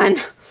 Hang on.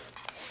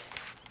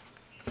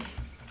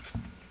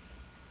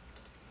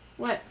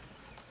 What?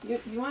 You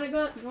want to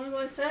go? You want to go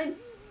outside?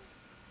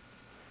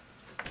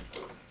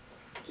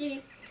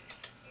 Kitty.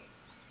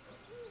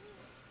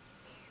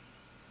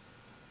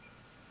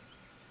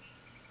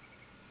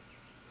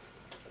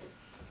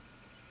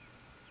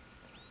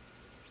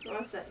 Go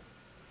outside.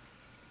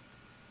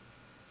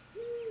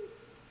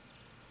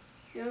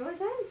 You want to go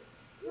outside?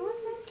 Go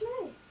outside,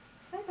 play.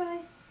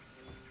 Bye-bye.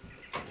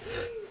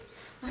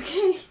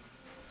 Okay.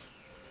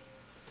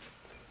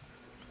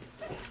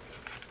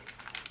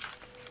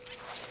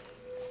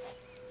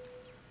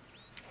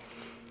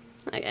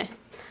 Okay.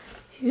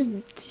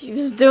 He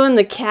was doing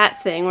the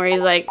cat thing where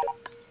he's like,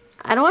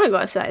 I don't want to go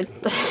outside.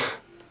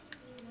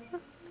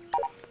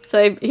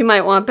 So he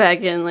might want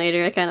back in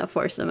later. I kind of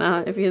forced him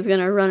out if he was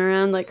gonna run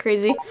around like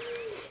crazy.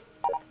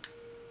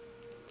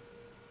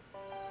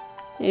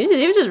 He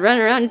was just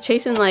running around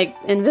chasing like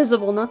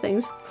invisible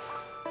nothings.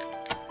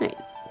 Alright.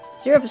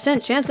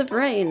 0% chance of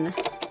rain.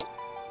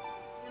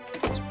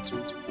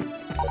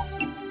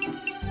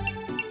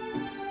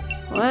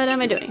 What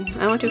am I doing?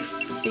 I want to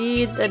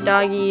feed the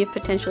doggy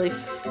potential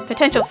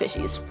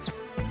fishies.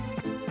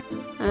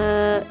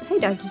 Hey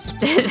doggy.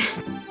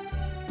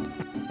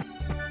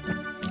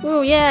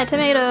 Ooh, yeah,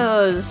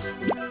 tomatoes!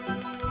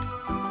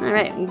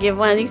 Alright, give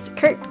one of these to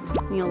Kurt.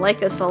 You'll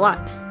like us a lot.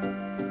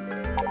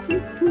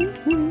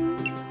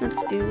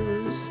 Let's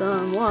do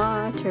some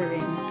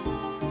watering.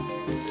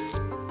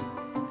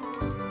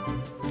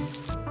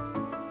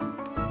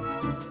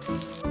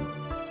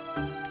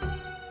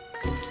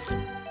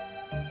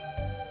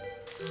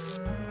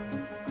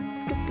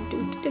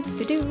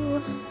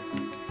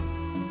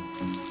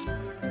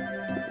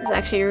 Let's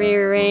actually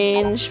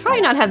rearrange.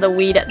 Probably not have the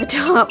weed at the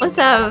top. Let's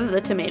have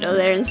the tomato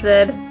there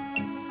instead.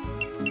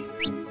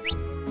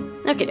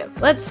 Okay,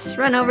 doke. Let's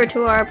run over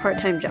to our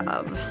part-time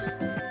job.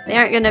 They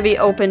aren't going to be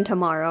open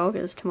tomorrow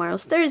because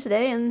tomorrow's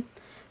Thursday and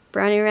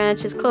Brownie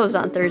Ranch is closed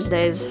on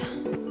Thursdays.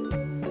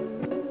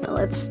 Well,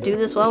 let's do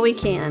this while we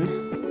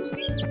can.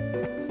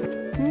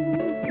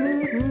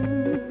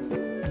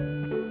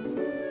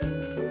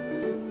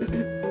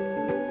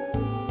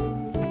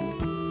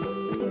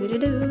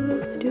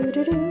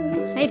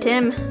 Hey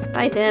Tim.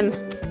 Bye Tim.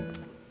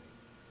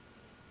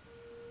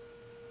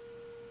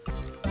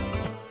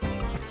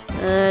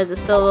 Is it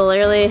still a little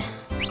early?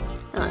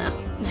 I don't know.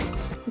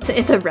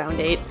 It's around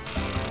 8.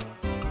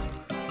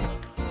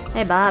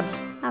 Hey Bob.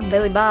 I'm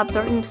Billy Bob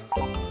Thornton.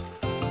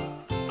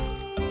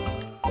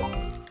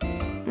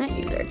 Alright,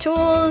 use our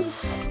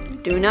tools.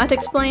 Do not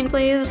explain,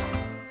 please.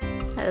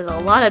 That is a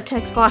lot of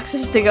text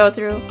boxes to go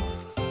through.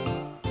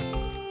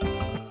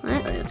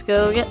 Alright, let's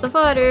go get the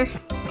fodder.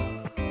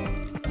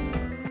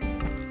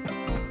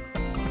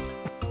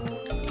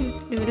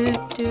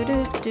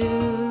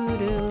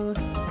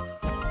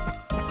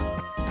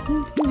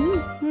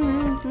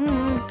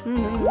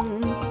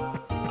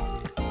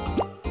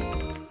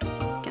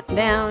 Count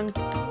down.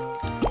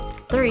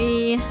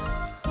 3,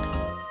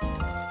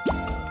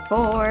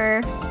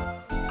 4,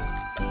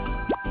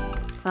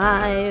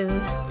 5,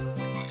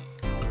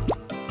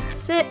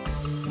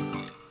 6,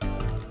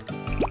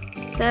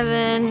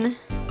 7,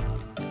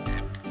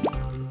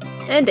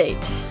 and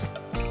 8.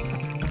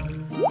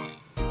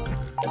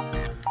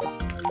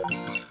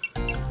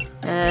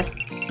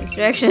 This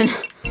direction.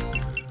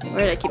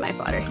 Where did I keep my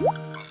fodder?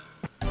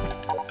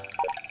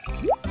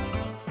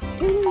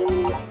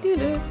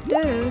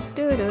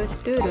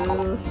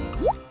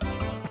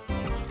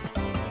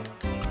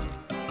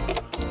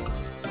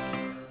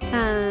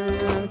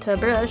 Time to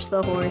brush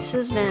the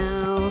horses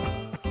now.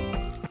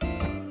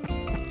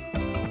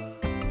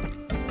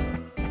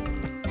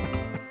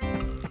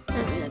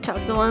 I'm gonna talk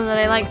to the one that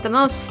I like the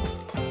most.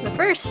 The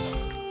first.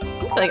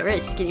 I look like a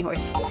really skinny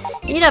horse.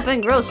 Eat up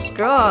and grow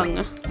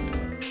strong.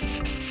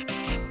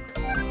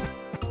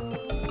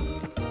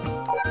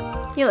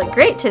 You look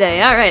great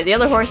today. Alright, the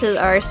other horses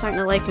are starting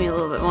to like me a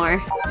little bit more.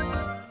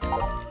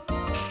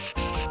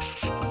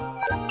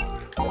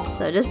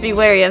 So just be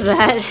wary of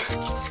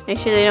that. Make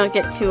sure they don't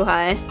get too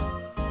high.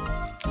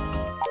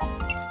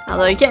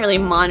 Although you can't really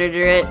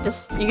monitor it.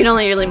 You can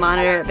only really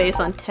monitor it based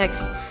on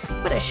text.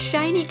 What a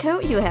shiny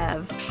coat you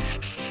have.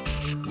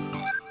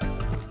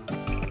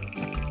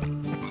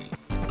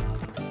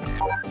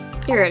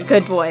 You're a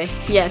good boy.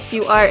 Yes,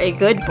 you are a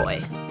good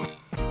boy.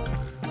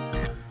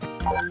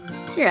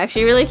 You're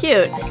actually really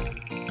cute.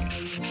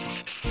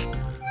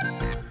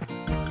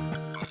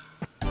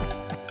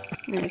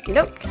 Okie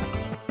doke.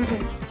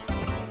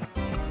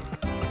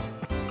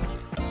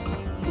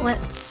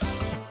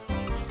 Let's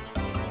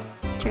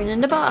turn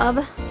into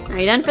Bob. Are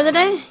you done for the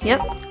day?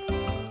 Yep.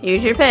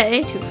 Here's your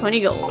pay, 220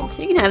 gold.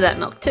 So you can have that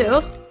milk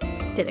too.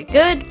 Did it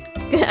good.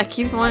 Good. I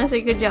keep wanting to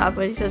say good job,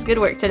 but he says good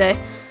work today.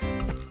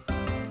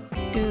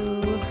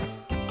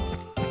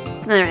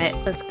 Alright,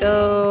 let's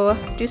go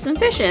do some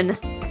fishing.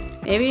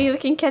 Maybe we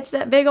can catch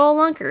that big ol'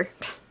 lunker.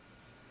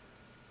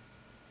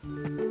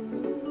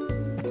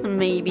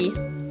 Maybe.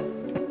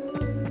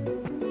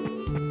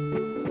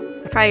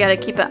 Probably gotta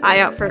keep an eye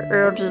out for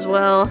herbs as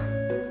well.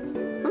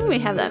 I don't think we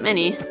have that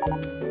many.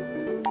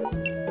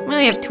 We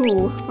only have 2.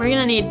 We're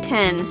gonna need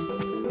 10.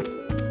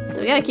 So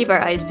we gotta keep our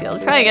eyes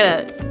peeled. Probably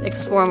gotta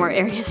explore more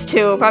areas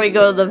too. We'll probably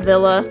go to the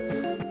villa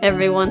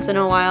every once in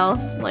a while.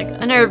 Like,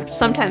 an herb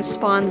sometimes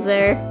spawns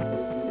there.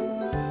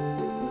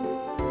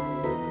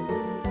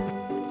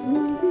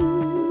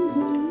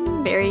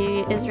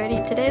 Berry is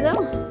ready today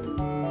though.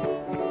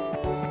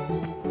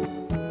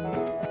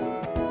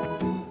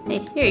 Hey,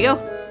 here you go.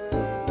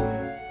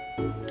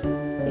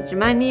 It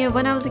remind me of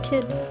when I was a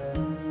kid.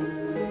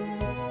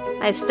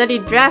 I've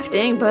studied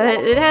drafting, but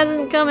it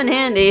hasn't come in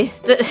handy.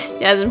 It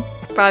hasn't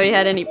probably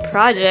had any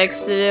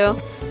projects to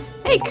do.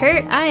 Hey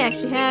Kurt, I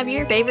actually have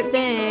your favorite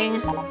thing.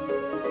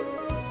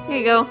 Here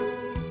you go.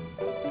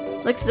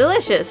 Looks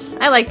delicious.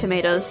 I like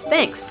tomatoes.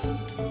 Thanks.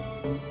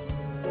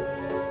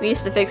 We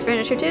used to fix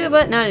furniture too,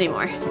 but not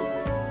anymore.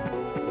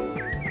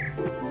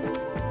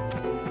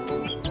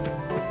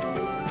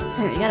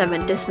 We got a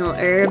medicinal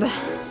herb.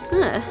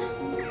 Huh.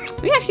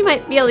 We actually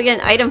might be able to get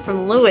an item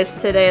from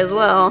Lewis today as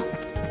well.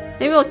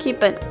 Maybe we'll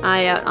keep an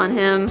eye out on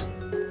him.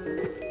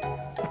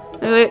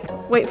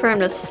 Wait for him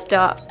to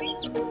stop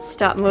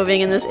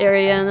moving in this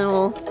area, and then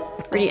we'll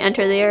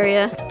re-enter the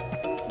area.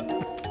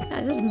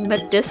 Yeah, just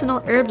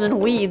medicinal herbs and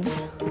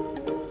weeds.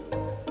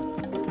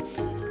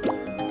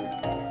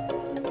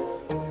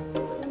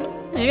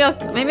 Maybe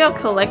I'll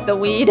collect the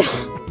weed.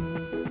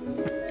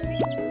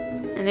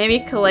 And maybe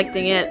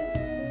collecting it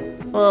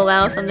will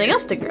allow something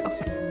else to grow.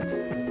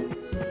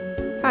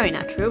 Probably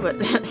not true, but...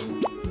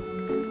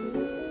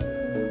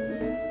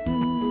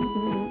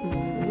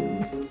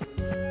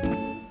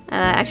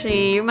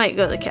 actually, you might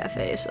go to the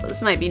cafe, so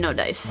this might be no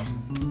dice.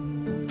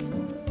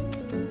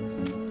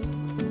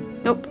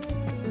 Nope.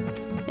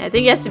 Yeah, I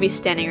think he has to be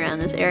standing around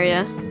this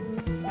area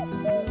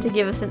to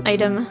give us an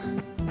item.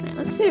 Alright,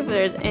 let's see if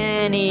there's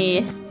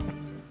any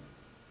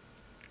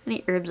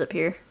herbs up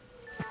here.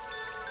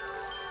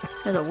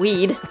 There's a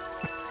weed.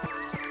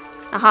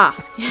 Aha!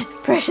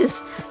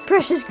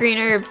 precious green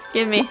herb.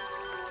 Give me.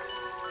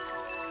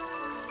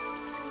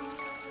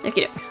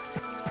 Okie doke.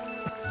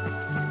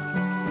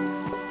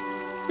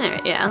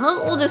 Alright, yeah,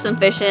 we'll do some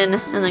fishing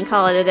and then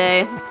call it a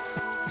day.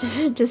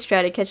 Just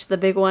try to catch the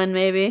big one,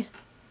 maybe.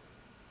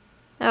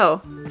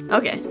 Oh,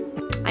 okay.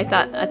 I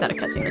thought a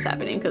cutscene was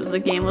happening because the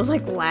game was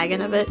like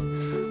lagging a bit.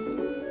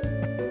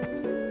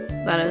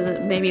 Thought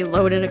it maybe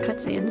load in a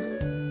cutscene.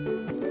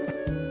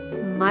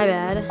 My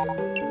bad.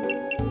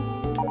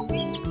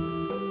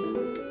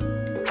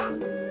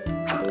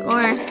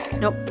 Or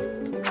nope.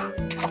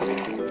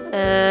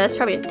 That's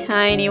probably a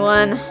tiny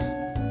one.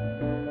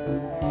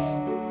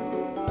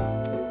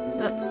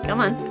 Oh, come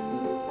on.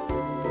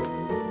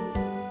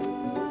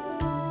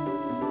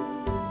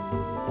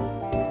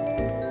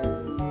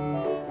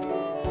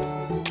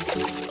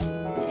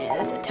 Yeah,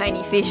 that's a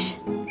tiny fish.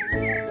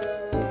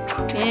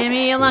 Give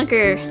me a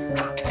lunker.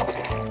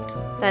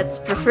 That's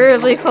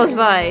preferably close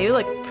by. You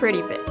look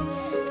pretty big.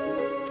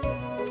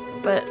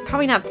 But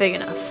probably not big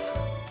enough.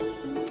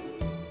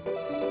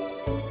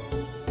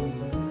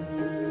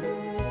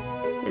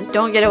 Just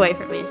don't get away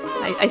from me.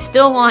 I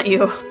still want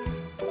you.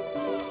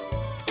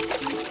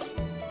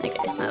 Okay,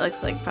 that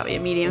looks like probably a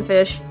medium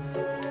fish.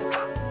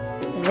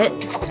 Hit.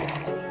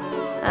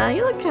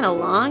 You look kind of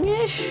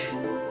longish.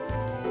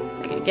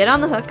 Okay, get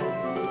on the hook.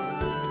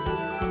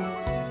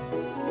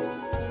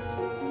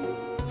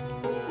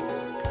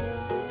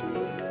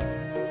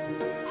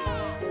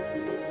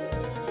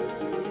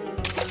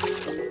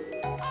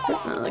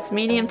 That looks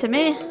medium to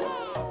me.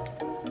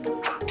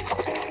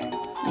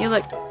 You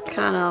look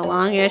kind of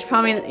longish.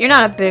 Probably you're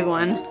not a big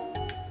one.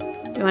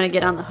 Do you want to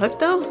get on the hook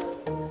though?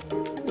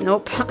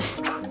 Nope.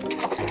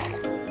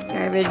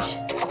 Garbage.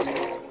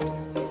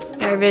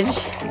 Garbage.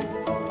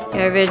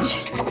 Garbage.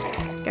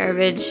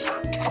 Garbage.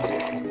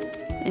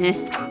 Eh.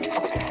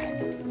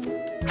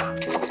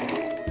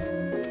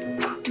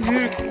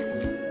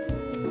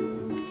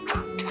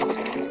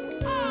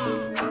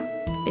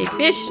 Big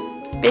fish.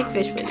 Big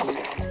fish, please.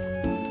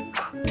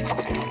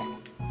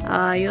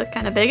 You look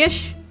kind of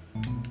biggish.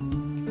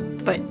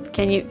 But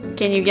can you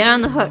get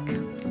on the hook?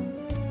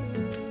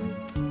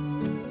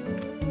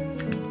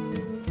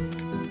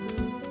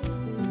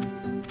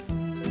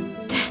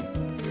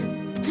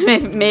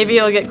 Maybe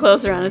it'll get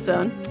closer on its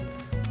own.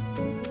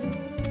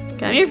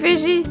 Come here,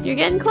 Fishy. You're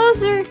getting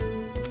closer.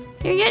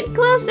 You're getting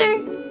closer.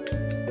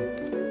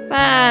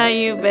 Bye,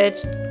 you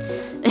bitch.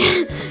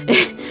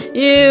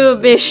 You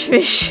bish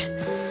fish.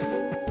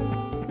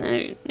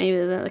 Maybe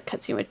there's another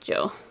cutscene with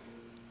Joe.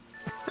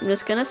 I'm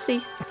just gonna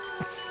see.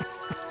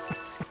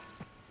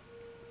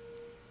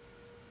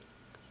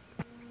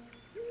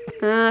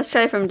 Let's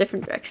try from a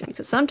different direction,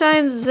 because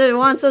sometimes it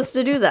wants us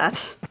to do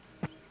that.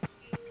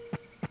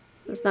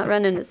 Let's not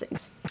run into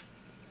things.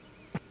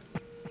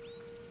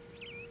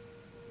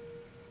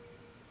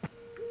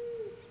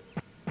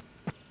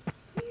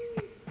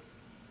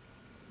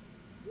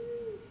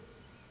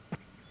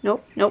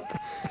 Nope, nope.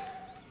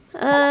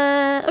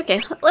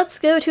 Okay, let's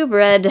go to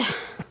bread.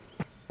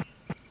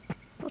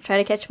 We'll try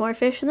to catch more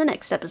fish in the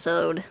next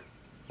episode.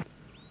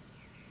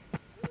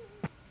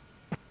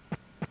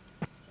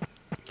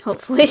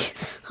 Hopefully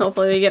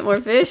we get more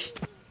fish.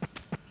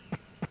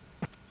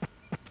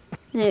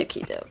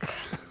 Okie doke.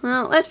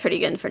 Well, that's pretty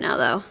good for now,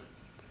 though.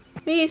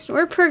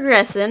 We're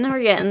progressing.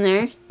 We're getting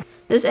there.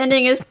 This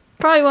ending is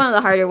probably one of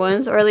the harder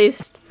ones, or at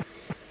least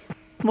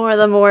more of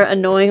the more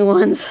annoying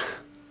ones.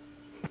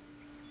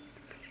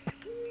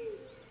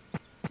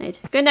 Right.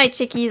 Good night,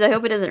 chickies. I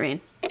hope it doesn't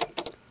rain.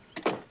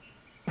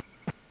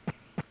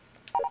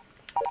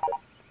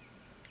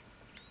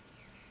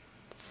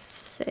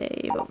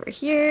 Save over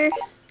here.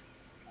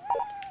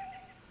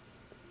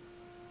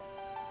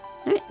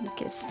 Alright,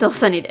 okay, it's still a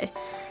sunny day.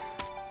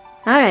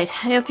 Alright,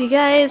 I hope you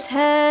guys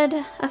had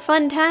a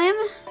fun time.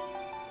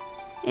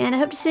 And I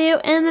hope to see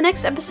you in the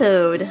next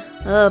episode.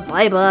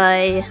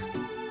 Bye-bye.